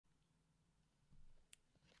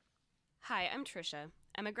Hi, I'm Trisha.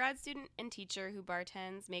 I'm a grad student and teacher who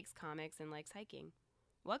bartends, makes comics, and likes hiking.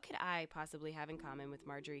 What could I possibly have in common with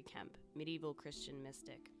Margery Kempe, medieval Christian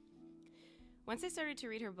mystic? Once I started to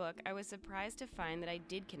read her book, I was surprised to find that I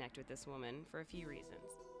did connect with this woman for a few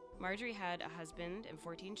reasons. Margery had a husband and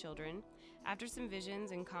 14 children. After some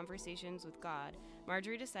visions and conversations with God,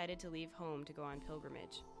 Margery decided to leave home to go on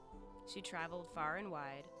pilgrimage. She traveled far and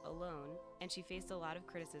wide, alone, and she faced a lot of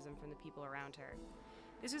criticism from the people around her.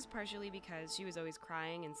 This was partially because she was always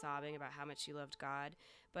crying and sobbing about how much she loved God,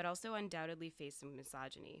 but also undoubtedly faced some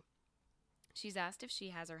misogyny. She's asked if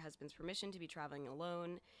she has her husband's permission to be traveling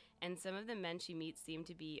alone, and some of the men she meets seem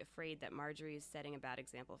to be afraid that Margery is setting a bad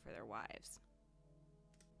example for their wives.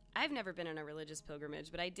 I've never been on a religious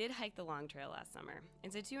pilgrimage, but I did hike the Long Trail last summer.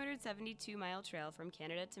 It's a 272-mile trail from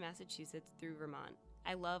Canada to Massachusetts through Vermont.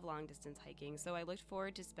 I love long-distance hiking, so I looked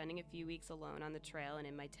forward to spending a few weeks alone on the trail and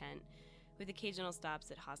in my tent, with occasional stops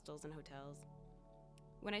at hostels and hotels.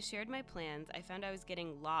 When I shared my plans, I found I was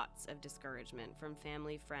getting lots of discouragement from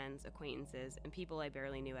family, friends, acquaintances, and people I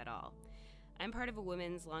barely knew at all. I'm part of a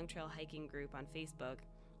women's long trail hiking group on Facebook,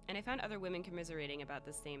 and I found other women commiserating about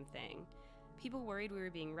the same thing. People worried we were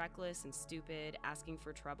being reckless and stupid, asking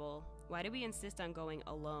for trouble. Why do we insist on going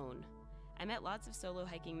alone? I met lots of solo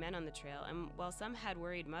hiking men on the trail, and while some had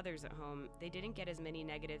worried mothers at home, they didn't get as many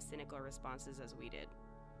negative, cynical responses as we did.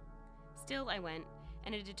 Still, I went,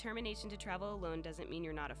 and a determination to travel alone doesn't mean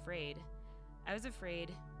you're not afraid. I was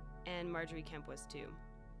afraid, and Margery Kempe was too.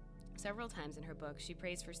 Several times in her book, she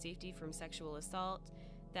prays for safety from sexual assault,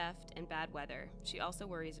 theft, and bad weather. She also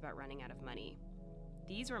worries about running out of money.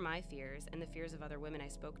 These were my fears, and the fears of other women I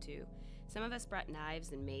spoke to. Some of us brought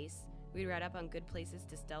knives and mace. We'd read up on good places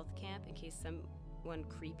to stealth camp in case someone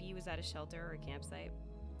creepy was at a shelter or a campsite.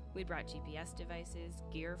 We brought GPS devices,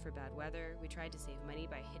 gear for bad weather. We tried to save money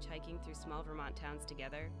by hitchhiking through small Vermont towns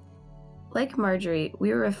together. Like Margery,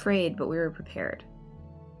 we were afraid, but we were prepared.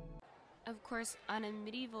 Of course, on a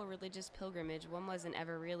medieval religious pilgrimage, one wasn't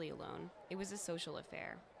ever really alone. It was a social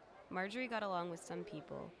affair. Margery got along with some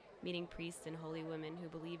people, meeting priests and holy women who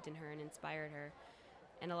believed in her and inspired her,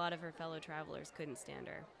 and a lot of her fellow travelers couldn't stand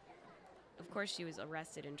her. Of course, she was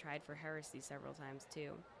arrested and tried for heresy several times,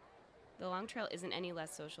 too. The Long Trail isn't any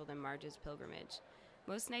less social than Marge's pilgrimage.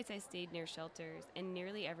 Most nights I stayed near shelters, and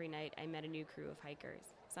nearly every night I met a new crew of hikers.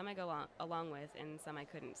 Some I go along with, and some I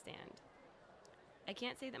couldn't stand. I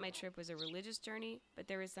can't say that my trip was a religious journey, but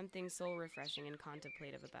there was something soul-refreshing and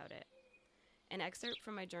contemplative about it. An excerpt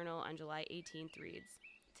from my journal on July 18th reads,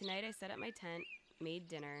 "Tonight I set up my tent, made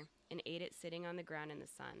dinner, and ate it sitting on the ground in the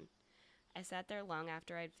sun. I sat there long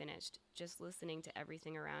after I'd finished, just listening to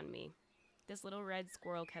everything around me. This little red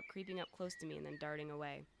squirrel kept creeping up close to me and then darting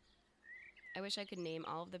away. I wish I could name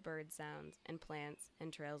all of the bird sounds and plants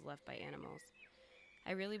and trails left by animals.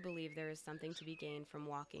 I really believe there is something to be gained from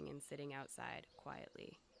walking and sitting outside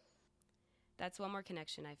quietly." That's one more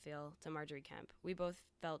connection I feel to Margery Kempe. We both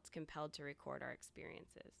felt compelled to record our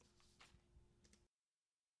experiences.